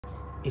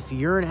if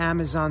you're an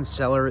Amazon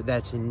seller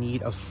that's in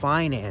need of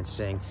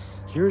financing,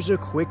 here's a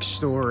quick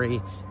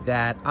story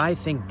that I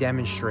think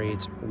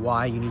demonstrates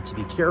why you need to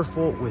be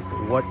careful with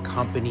what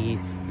company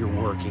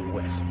you're working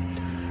with.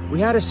 We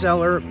had a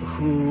seller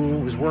who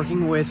was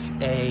working with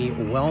a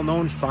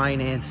well-known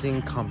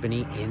financing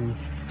company in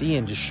the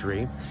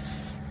industry,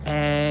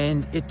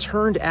 and it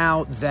turned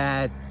out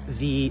that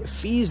the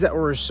fees that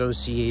were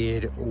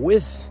associated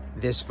with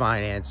this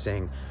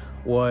financing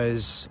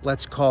was,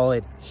 let's call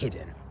it,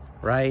 hidden,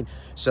 right?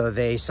 So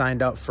they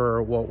signed up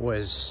for what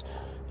was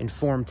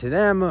informed to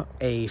them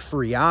a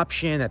free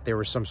option, that there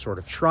was some sort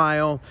of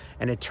trial,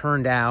 and it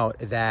turned out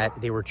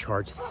that they were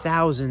charged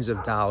thousands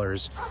of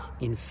dollars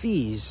in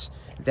fees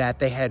that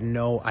they had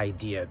no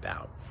idea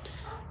about.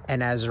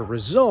 And as a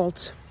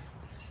result,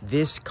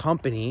 this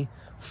company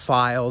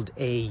filed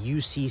a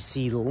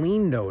UCC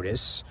lien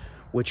notice,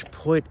 which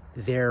put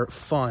their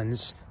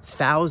funds,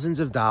 thousands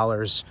of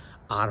dollars,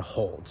 on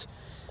hold.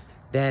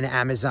 Then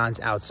Amazon's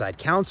outside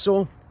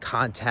counsel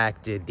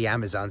contacted the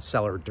Amazon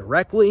seller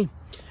directly,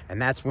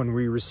 and that's when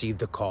we received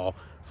the call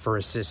for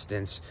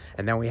assistance.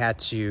 And then we had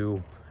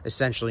to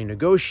essentially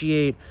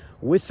negotiate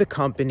with the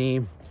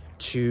company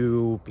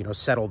to,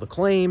 settle the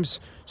claims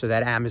so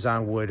that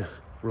Amazon would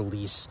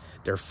release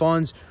their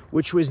funds,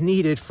 which was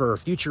needed for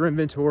future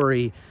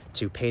inventory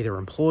to pay their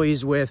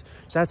employees with.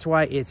 So that's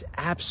why it's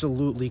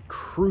absolutely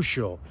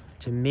crucial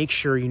to make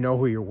sure you know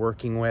who you're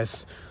working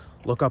with.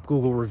 Look up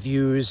Google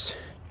reviews,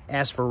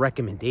 ask for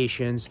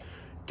recommendations.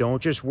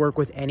 Don't just work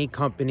with any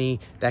company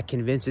that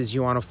convinces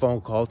you on a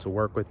phone call to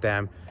work with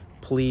them.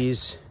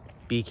 Please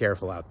be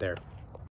careful out there.